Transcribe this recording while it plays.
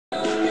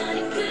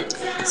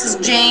This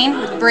is Jane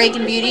with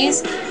Breaking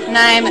Beauties, and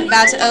I'm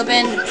about to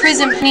open the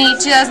Prizm Panini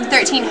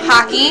 2013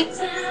 Hockey.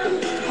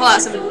 Pull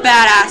out some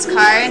badass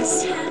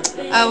cards.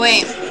 Oh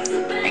wait,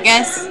 I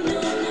guess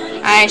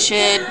I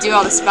should do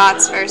all the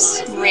spots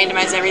first and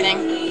randomize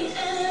everything.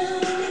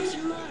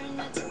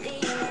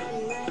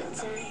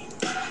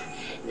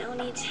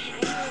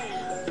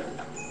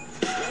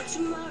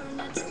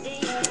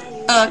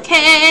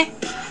 Okay.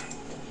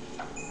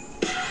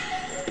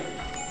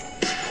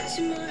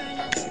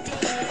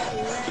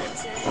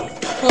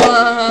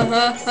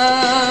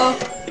 Whoa.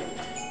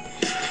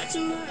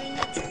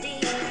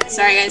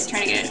 Sorry guys,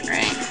 trying to get it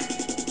right.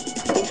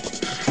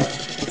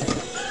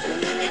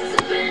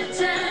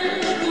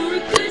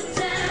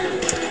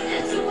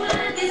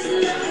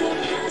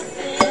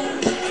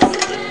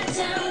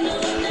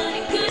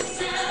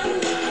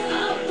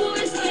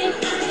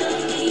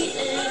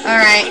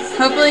 Alright,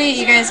 hopefully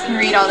you guys can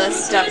read all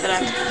this stuff that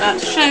I'm about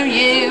to show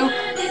you.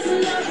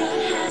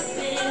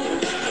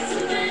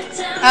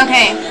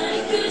 Okay,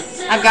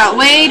 I've got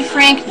Wade,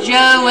 Frank,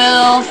 Joe,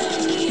 Will,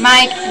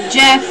 Mike,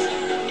 Jeff,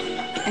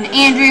 and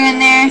Andrew in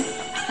there.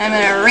 I'm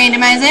going to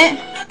randomize it.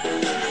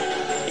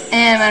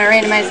 And I'm going to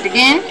randomize it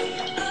again.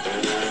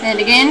 And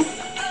again.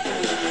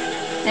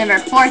 And for a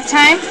fourth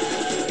time.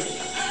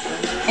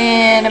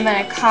 And I'm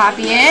going to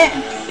copy it.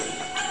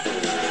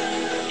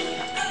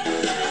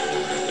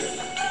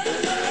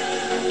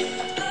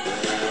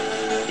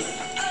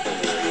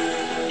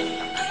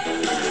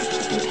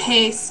 And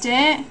paste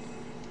it.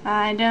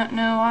 I don't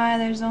know why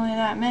there's only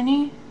that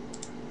many.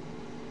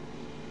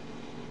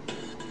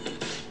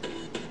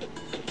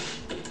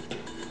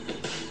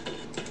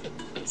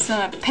 So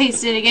I'm going to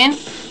paste it again.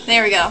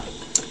 There we go.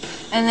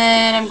 And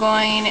then I'm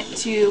going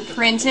to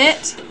print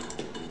it.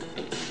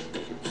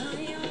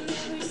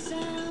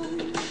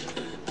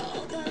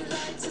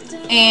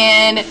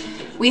 And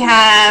we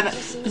have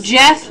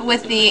Jeff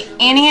with the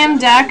Anaheim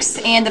Ducks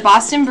and the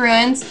Boston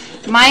Bruins,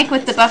 Mike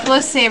with the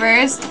Buffalo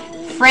Sabres,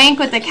 Frank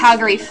with the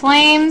Calgary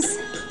Flames,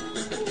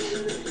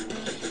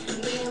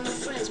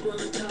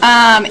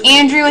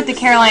 Andrew with the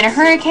Carolina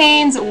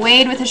Hurricanes,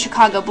 Wade with the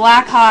Chicago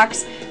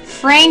Blackhawks,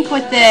 Frank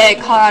with the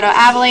Colorado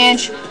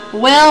Avalanche,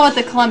 Will with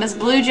the Columbus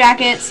Blue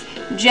Jackets,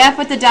 Jeff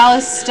with the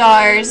Dallas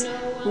Stars,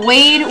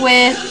 Wade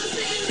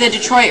with the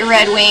Detroit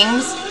Red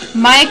Wings,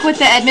 Mike with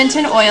the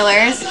Edmonton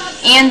Oilers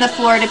and the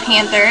Florida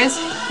Panthers,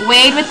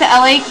 Wade with the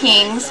LA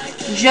Kings,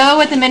 Joe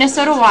with the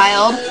Minnesota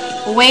Wild,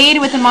 Wade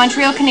with the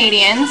Montreal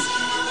Canadiens,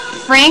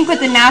 Frank with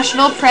the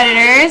Nashville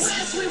Predators,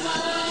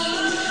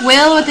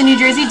 Will with the New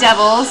Jersey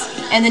Devils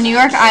and the New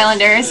York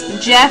Islanders,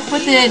 Jeff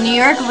with the New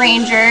York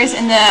Rangers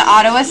and the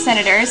Ottawa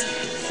Senators,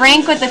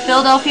 Frank with the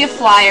Philadelphia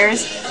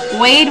Flyers,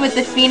 Wade with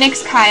the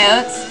Phoenix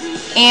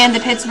Coyotes and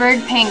the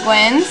Pittsburgh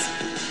Penguins,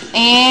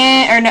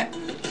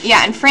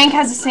 and Frank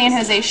has the San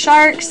Jose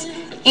Sharks,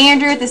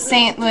 Andrew with the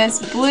St. Louis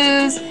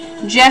Blues,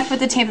 Jeff with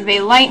the Tampa Bay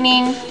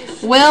Lightning,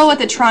 Will with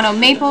the Toronto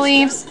Maple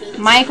Leafs,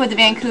 Mike with the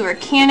Vancouver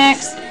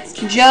Canucks,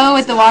 Joe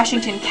with the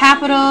Washington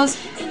Capitals,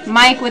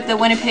 Mike with the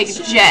Winnipeg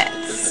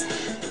Jets.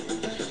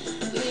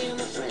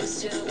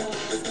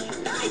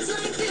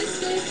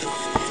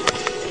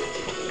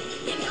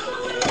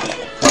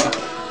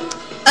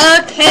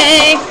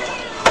 Okay.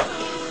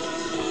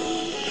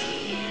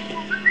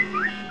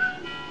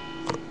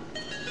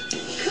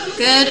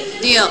 Good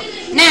deal.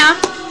 Now,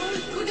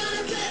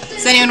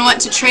 does anyone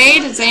want to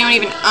trade? Is anyone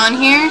even on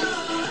here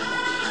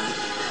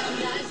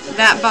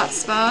that bought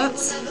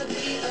spots?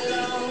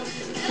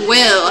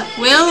 Will.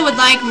 Will would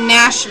like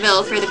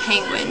Nashville for the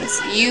Penguins.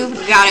 You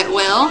got it,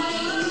 Will.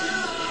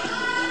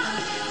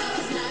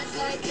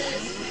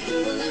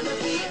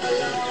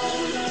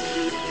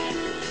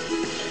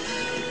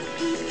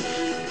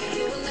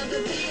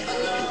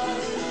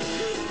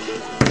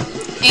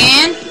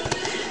 And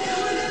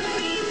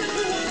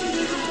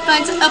I'm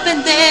going to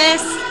open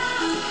this.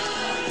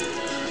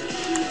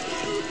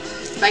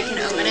 If I can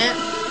open it.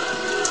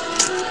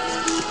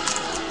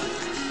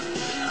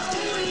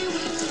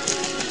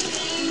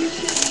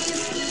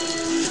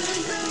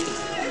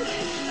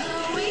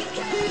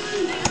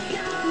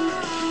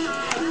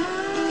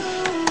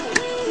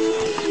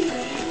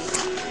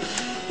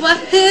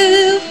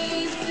 Woohoo!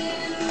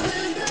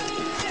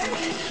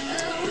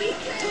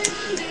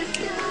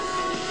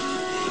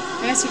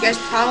 I guess you guys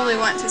probably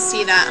want to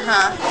see that,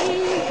 huh?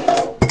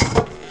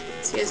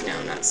 So you guys know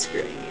I'm not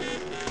screwing you.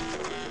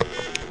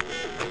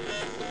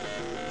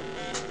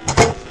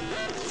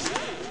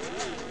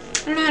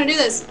 I don't know how to do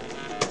this.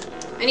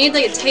 I need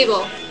like a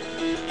table.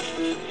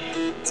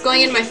 It's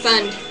going in my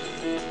fund.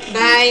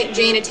 Buy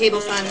Jane a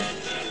table fund.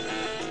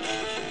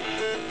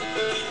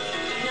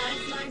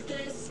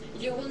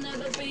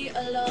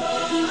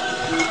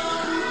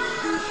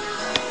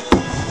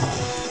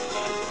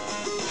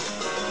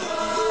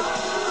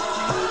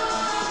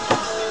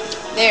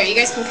 There, you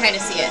guys can kind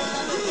of see it.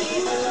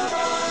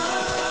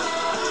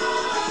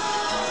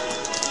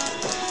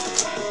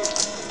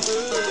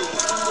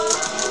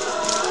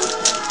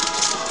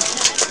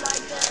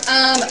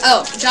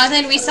 Oh,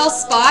 Jonathan, we sell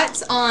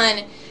spots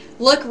on,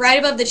 look right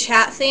above the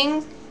chat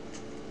thing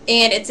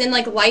and it's in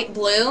like light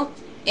blue,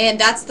 and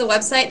that's the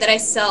website that I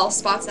sell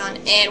spots on.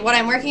 And what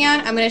I'm working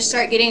on, I'm going to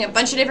start getting a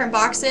bunch of different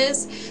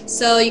boxes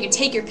so you can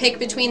take your pick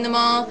between them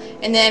all,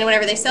 and then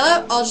whenever they sell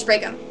out, I'll just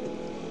break them.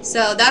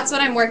 So that's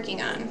what I'm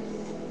working on.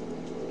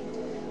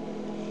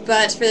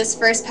 But for this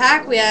first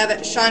pack, we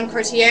have Sean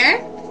Courtier,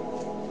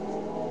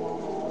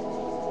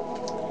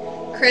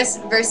 Chris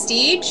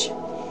Versteege,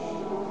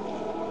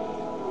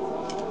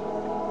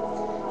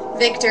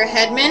 Victor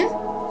Hedman,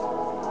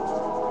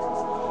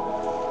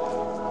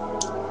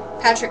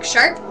 Patrick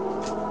Sharp,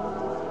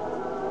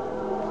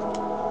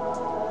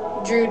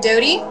 Drew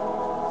Doughty,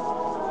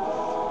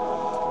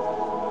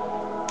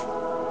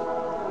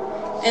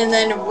 and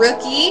then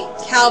rookie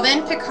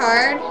Calvin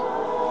Pickard,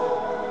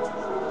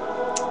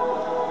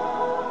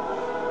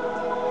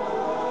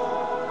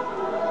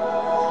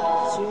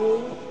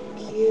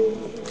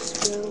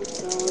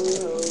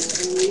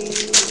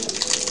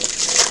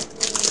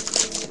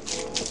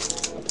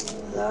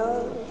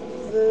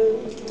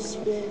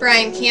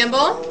 Brian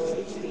Campbell,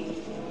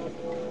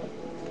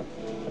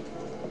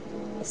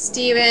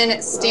 Steven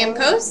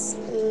Stamkos,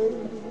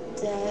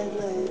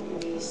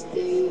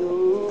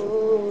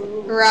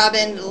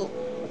 Robin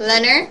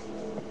Leonard,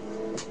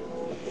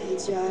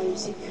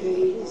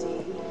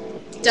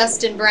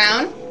 Dustin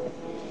Brown,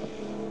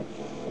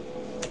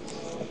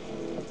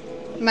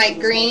 Mike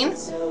Green,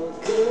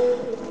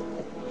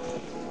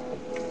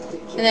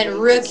 and then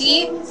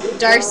rookie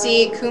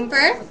Darcy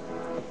Cooper,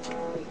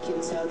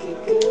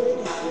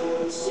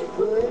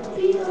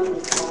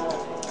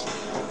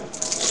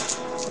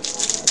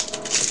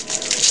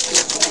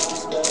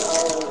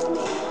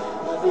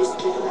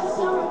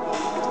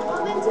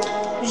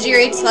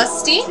 Jiri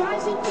Tlusty,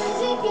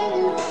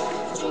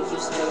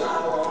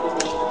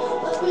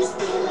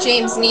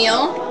 James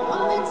Neal,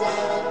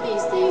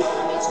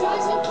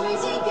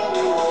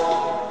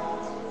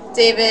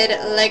 David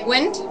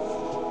Legwind,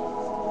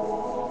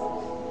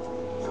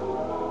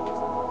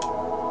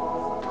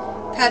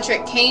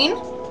 Patrick Kane,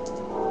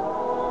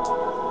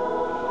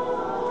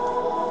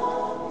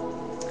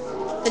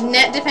 the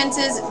net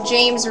defenses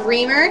James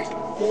Reamer,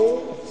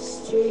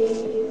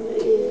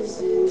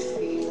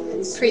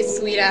 pretty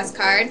sweet ass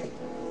card,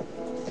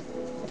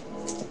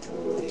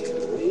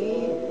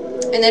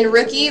 and then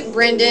rookie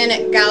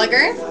Brendan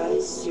Gallagher,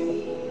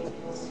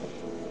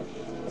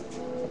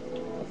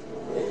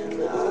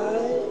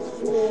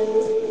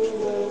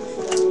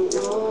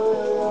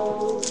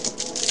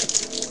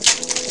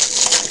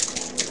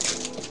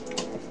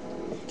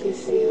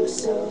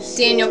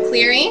 Daniel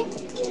Cleary,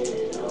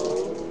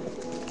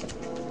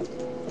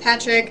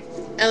 Patrick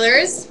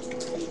Ellers,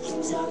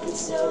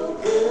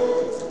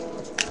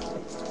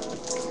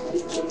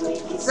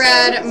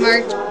 Brad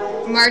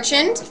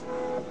Marchand,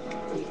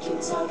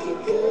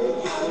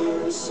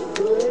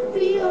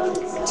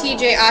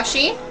 TJ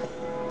Oshie,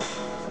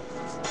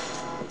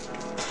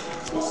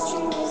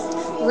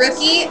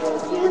 rookie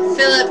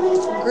Philip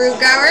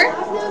Grubauer,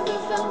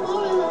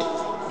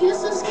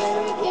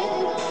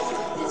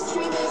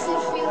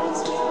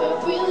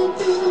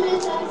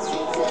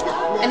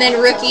 and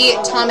then rookie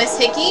Thomas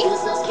Hickey,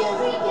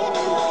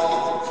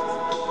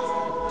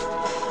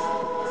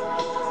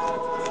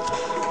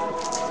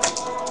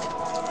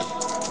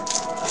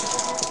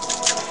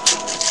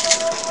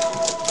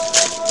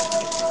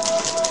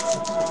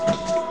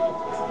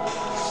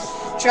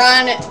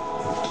 John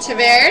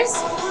Tavares,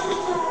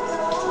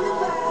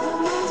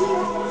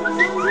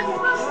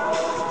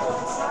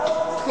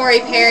 Corey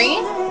Perry,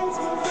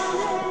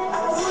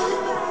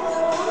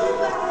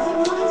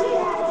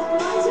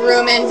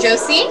 Roman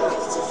Josie,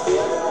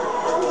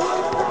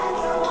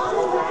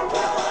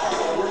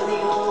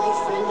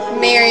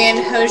 Marion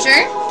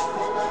Hosier,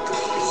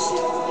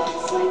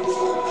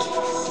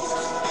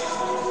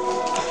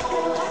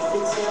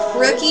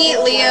 rookie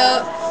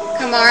Leo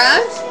Kamara,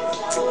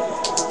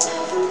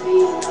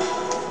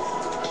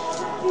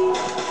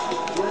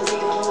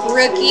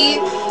 rookie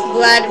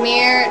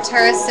Vladimir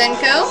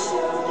Tarasenko,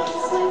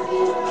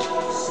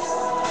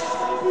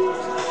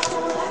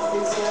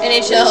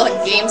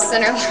 NHL Game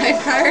Center live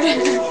card,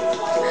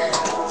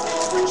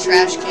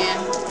 trash can,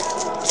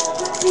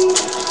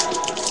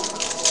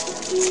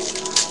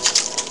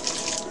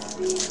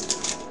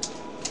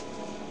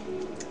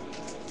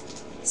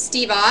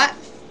 Steve Ott,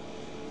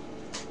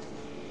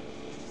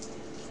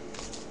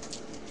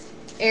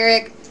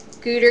 Eric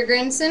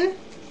Gudergrensen,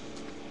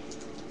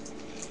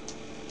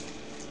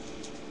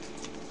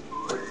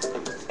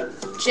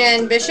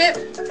 Jen Bishop,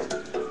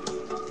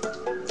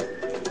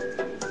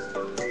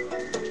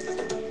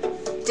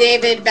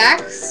 David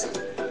Bax,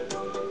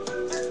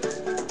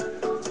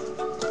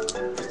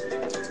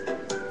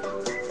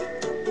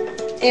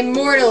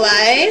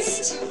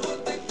 Immortalized,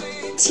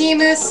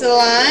 Timu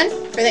Salon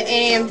for the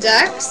Anaheim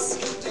Ducks,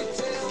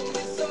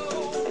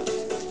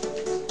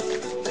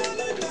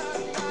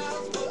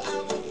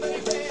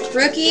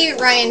 rookie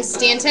Ryan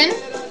Stanton,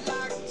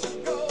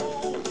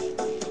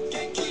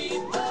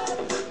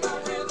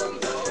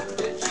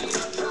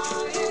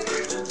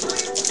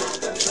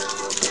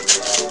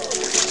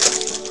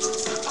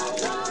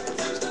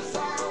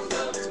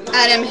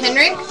 Adam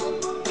Henrik,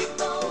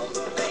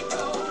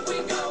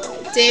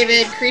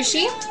 David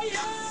Krejci,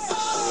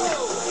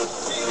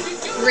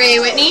 Ray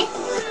Whitney,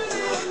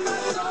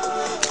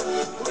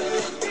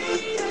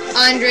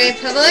 Andre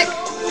Pavlik,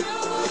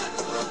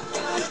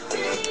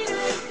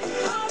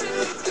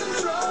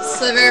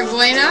 Sliver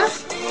Voinov,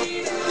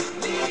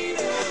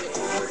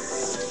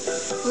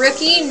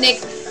 rookie Nick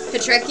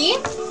Petrecki,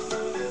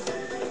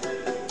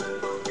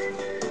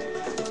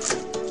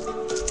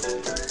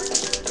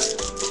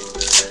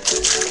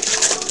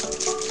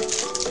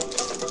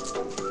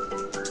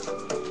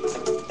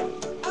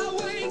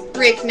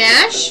 Rick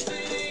Nash,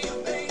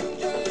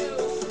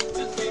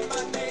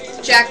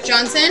 Jack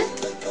Johnson,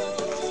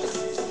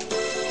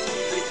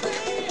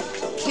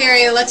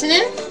 Kari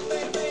Lehtinen,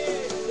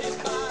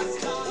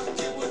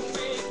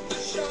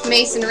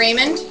 Mason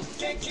Raymond,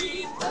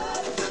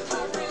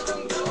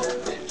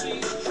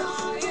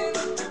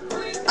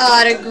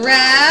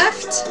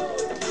 autographed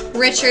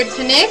Richard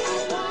Panik,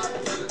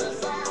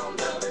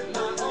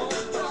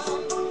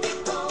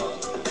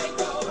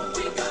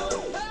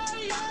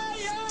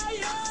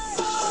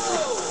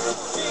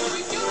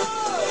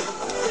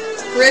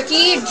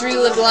 rookie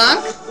Drew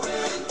LeBlanc,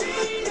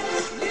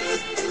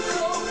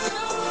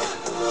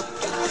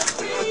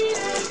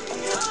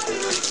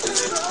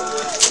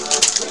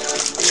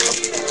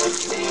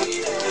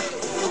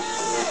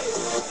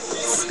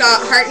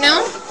 Scott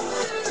Hartnell,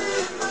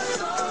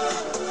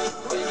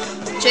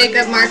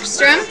 Jacob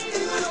Markstrom,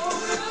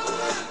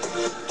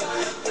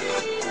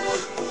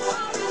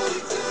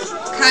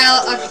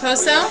 Kyle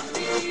Okposo,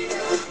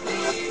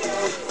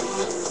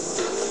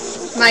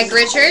 Mike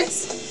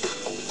Richards,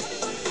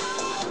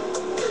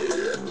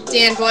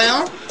 Dan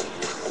Boyle,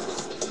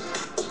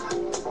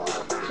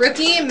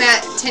 rookie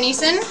Matt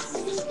Tennyson,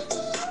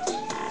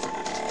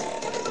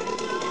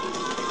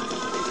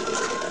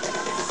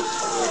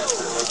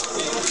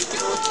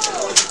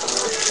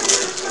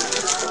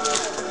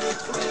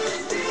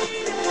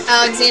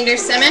 Alexander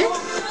Semin,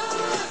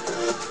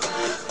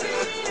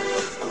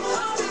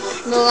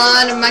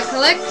 Milan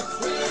Mikulik,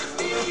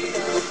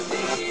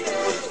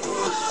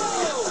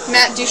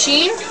 Matt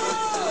Duchene,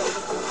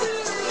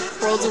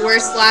 world's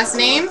worst last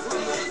name,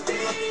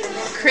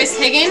 Chris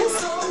Higgins,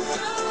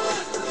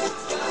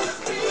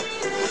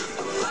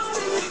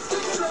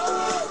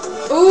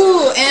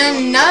 ooh,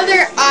 and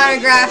another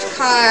autograph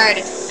card,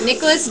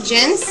 Nicholas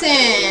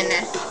Jensen.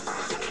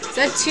 Is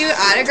that 2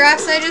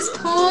 autographs I just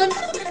pulled?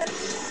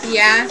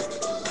 Yeah,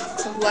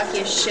 lucky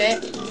as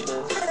shit.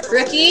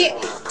 Rookie,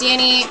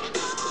 Danny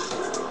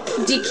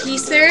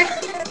DeKeyser.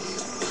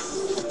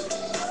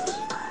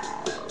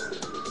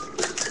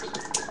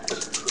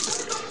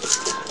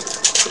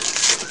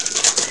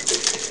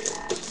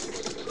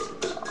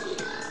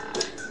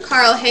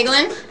 Carl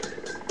Hagelin.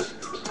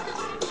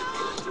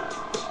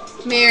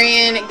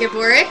 Marian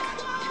Gaborik.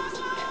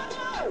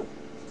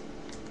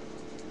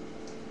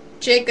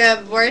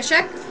 Jacob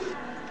Voracek.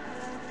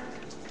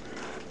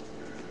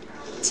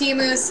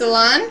 Timu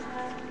Salon,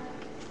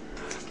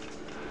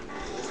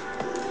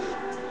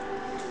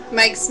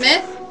 Mike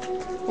Smith,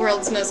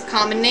 world's most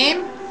common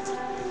name,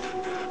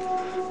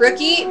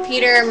 rookie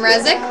Peter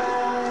Mrazek,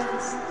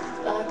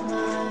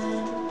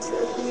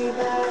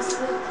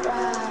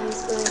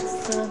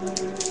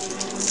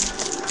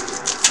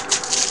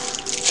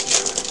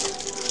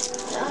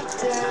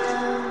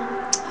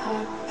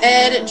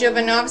 Ed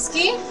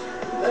Jovanovski,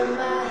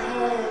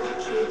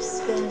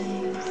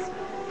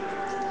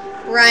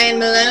 Ryan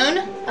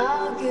Malone,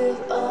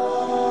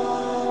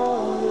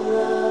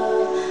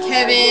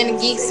 Kevin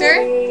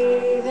Geekser,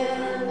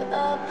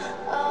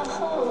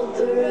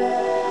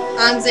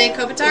 Anze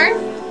Kopitar,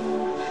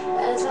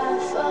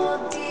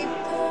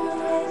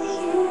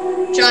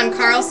 John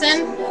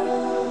Carlson,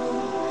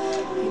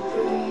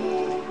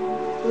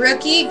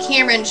 rookie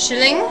Cameron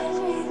Schilling,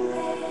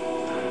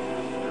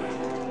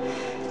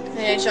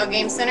 NHL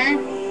Game Center,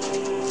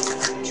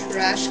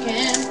 trash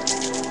can.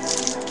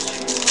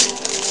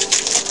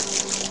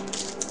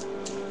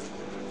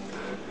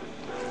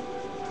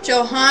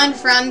 Johan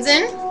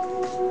Franzen,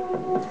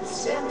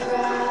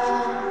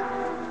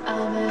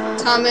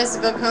 Thomas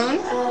Vacone,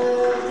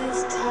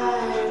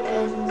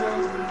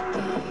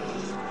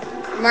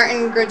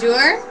 Martin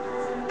Gradeur,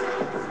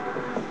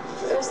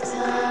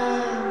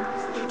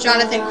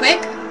 Jonathan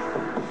Quick,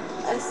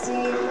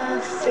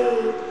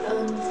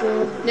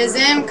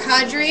 Nazem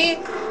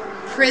Kadri,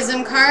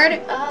 Prizm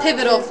card,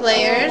 Pivotal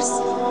Players,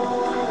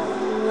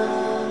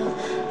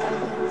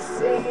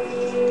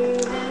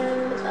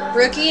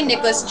 rookie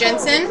Nicholas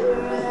Jensen,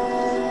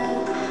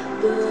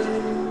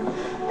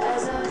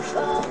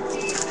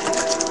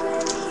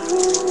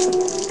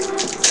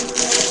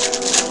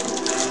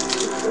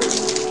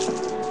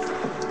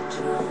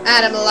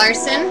 Adam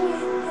Larson,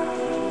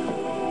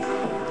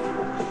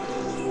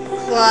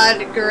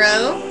 Claude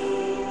Giroux,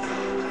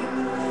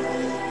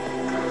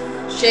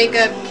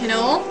 Jacob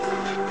Knoll,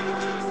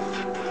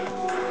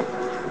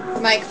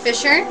 Mike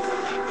Fisher,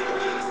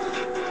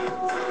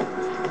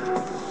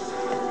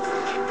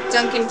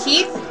 Duncan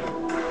Keith,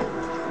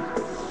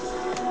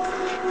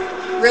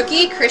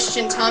 rookie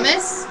Christian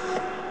Thomas,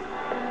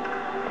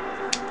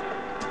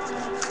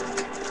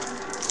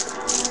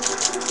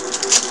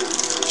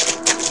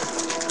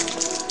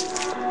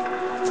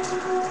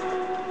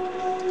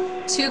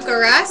 Tuukka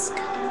Rask,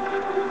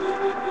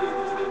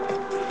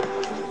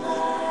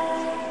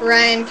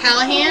 Ryan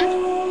Callahan,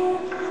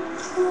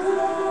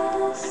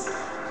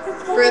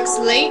 Brooks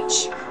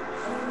Lake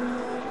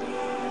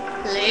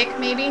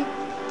maybe,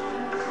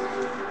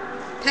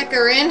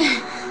 Pekkarin,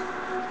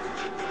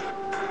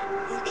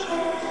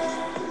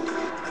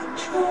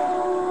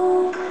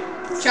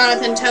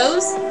 Jonathan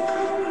Toews,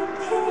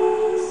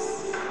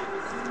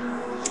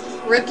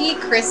 rookie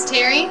Chris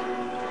Terry,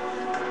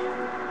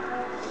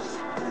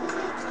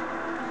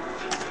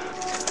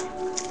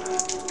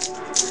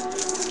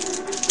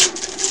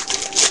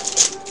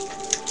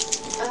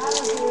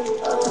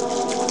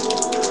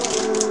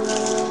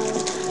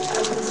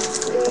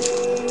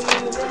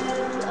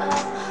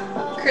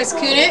 Chris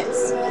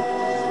Kunitz,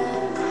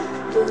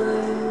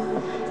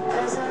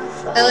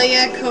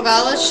 Ilya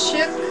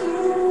Kovalchuk,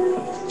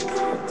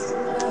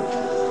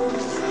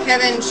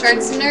 Kevin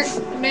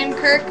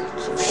Shartsenkirk,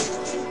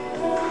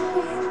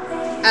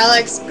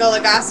 Alex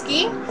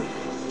Goligoski,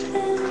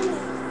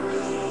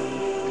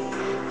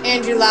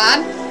 Andrew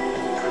Ladd,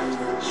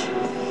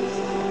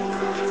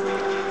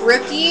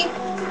 rookie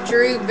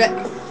Drew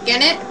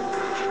Gennett,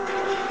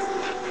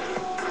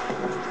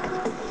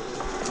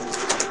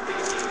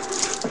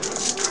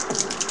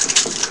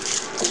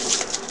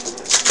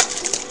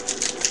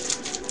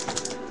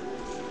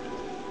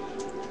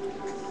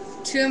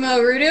 Tuomo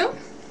Ruutu,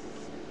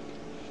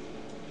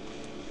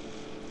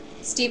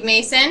 Steve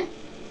Mason.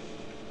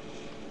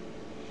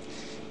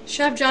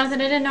 Shut up,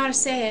 Jonathan, I didn't know how to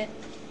say it.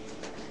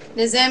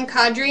 Nazem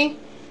Kadri.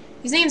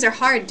 These names are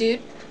hard,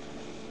 dude.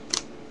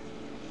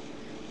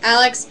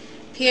 Alex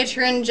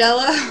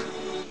Pietrangelo.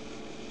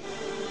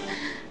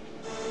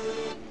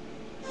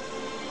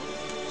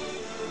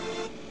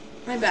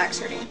 My back's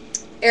hurting.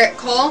 Eric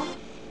Cole.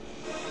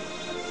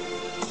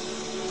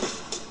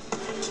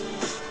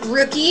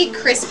 Rookie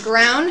Chris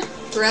Brown,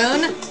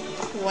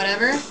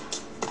 whatever.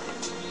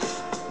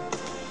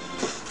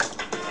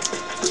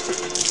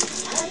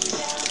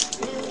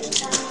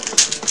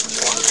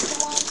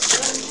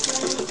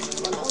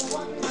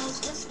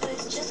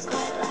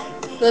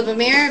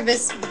 Lubomir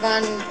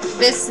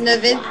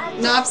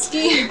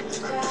Visnovsky,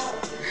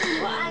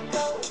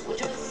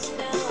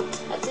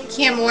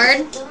 Cam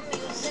Ward,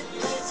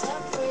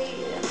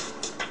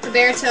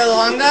 Roberto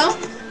Longo,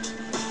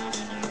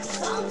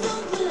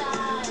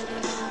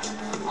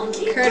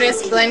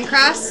 Curtis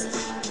Glencross,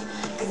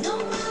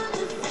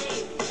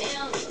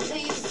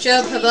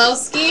 Joe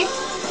Pavelski,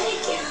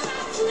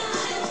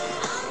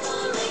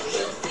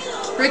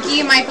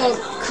 rookie Michael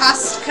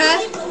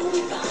Kostka,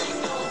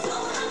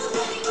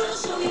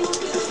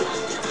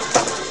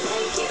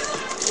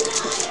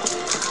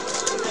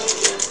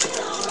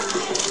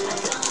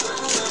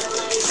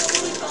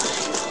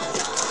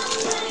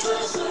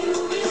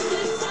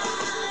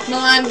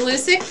 Milan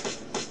Blusic,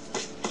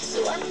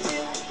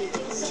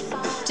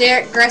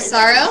 Derek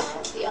Grassaro,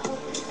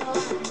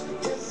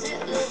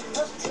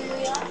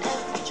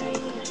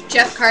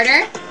 Jeff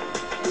Carter,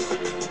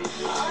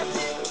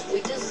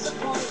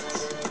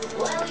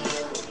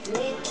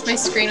 my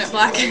screen went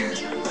black.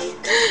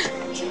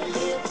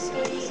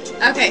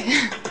 Okay.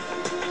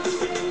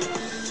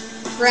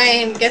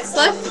 Ryan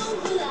Getzlaf,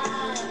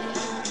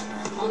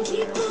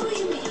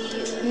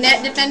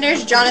 net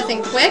defenders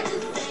Jonathan Quick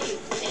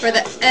for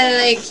the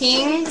LA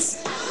Kings,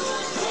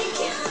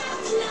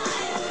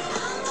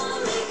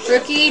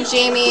 rookie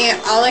Jamie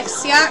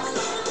Alexiak,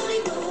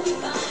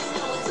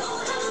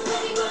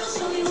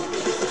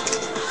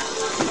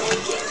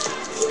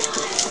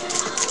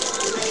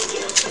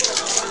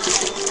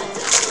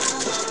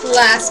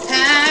 last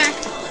pack,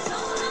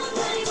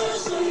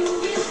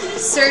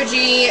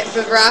 Sergei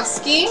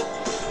Bobrovsky,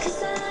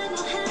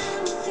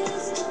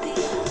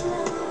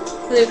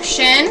 Luke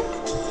Shen,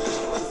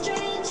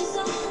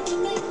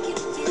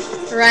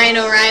 Ryan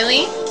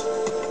O'Reilly,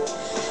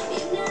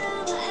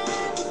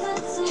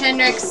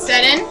 Henrik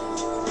Sedin,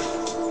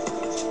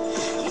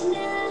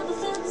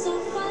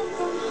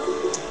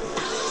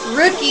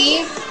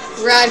 rookie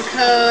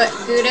Radko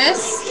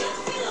Gudas,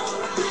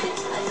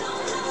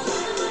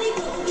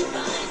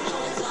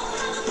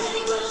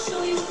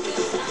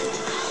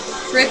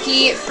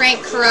 rookie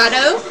Frank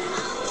Corrado,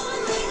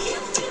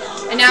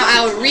 and now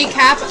I'll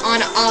recap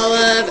on all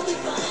of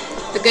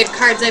the good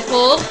cards I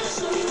pulled,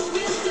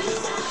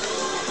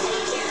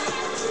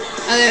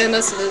 other than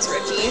most of those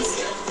rookies.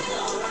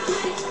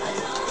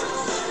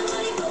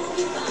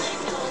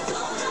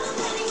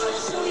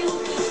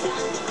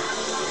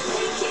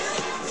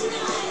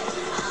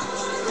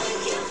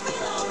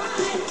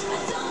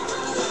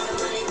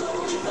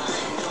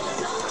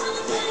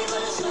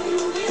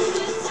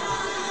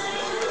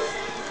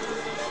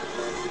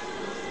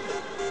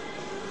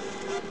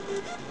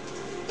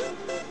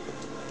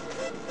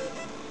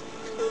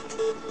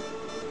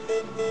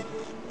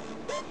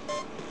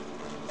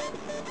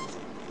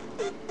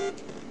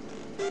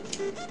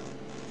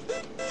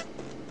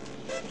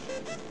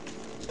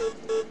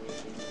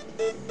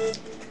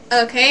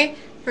 Okay,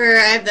 I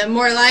have the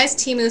Moralized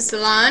Timu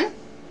Salon,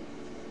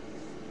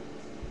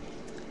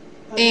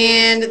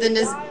 And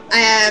I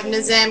have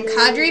Nazem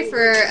Kadri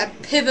for a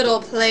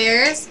pivotal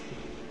players.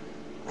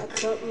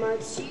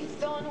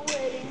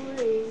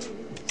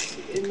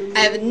 I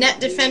have net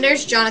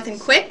defenders, Jonathan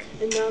Quick.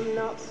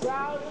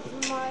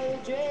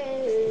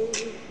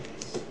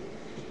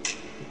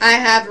 I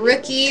have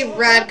rookie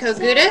Radko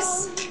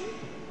Gudas.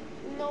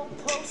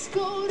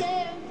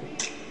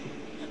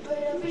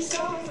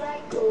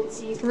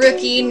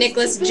 Rookie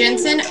Nicholas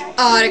Jensen,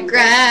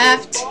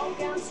 autographed.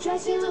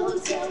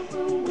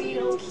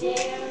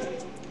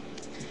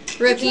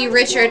 Rookie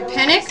Richard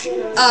Pennick,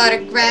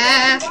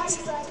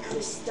 autographed.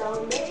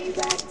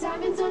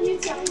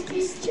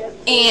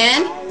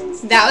 And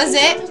that was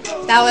it.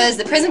 That was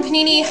the Prizm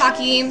Panini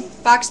Hockey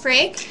Box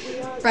Break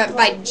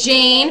by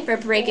Jane for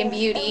Breaking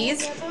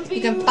Beauties.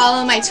 You can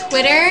follow my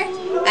Twitter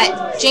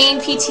at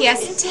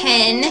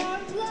JanePTS10.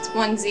 It's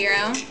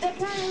 10.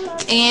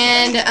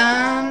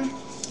 And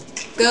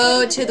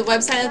go to the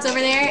website that's over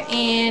there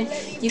and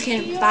you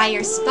can buy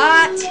your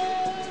spot.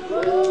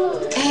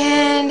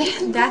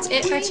 And that's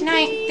it for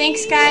tonight.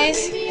 Thanks,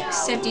 guys.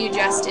 Except you,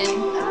 Justin.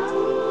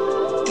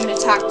 I'm going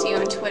to talk to you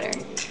on Twitter.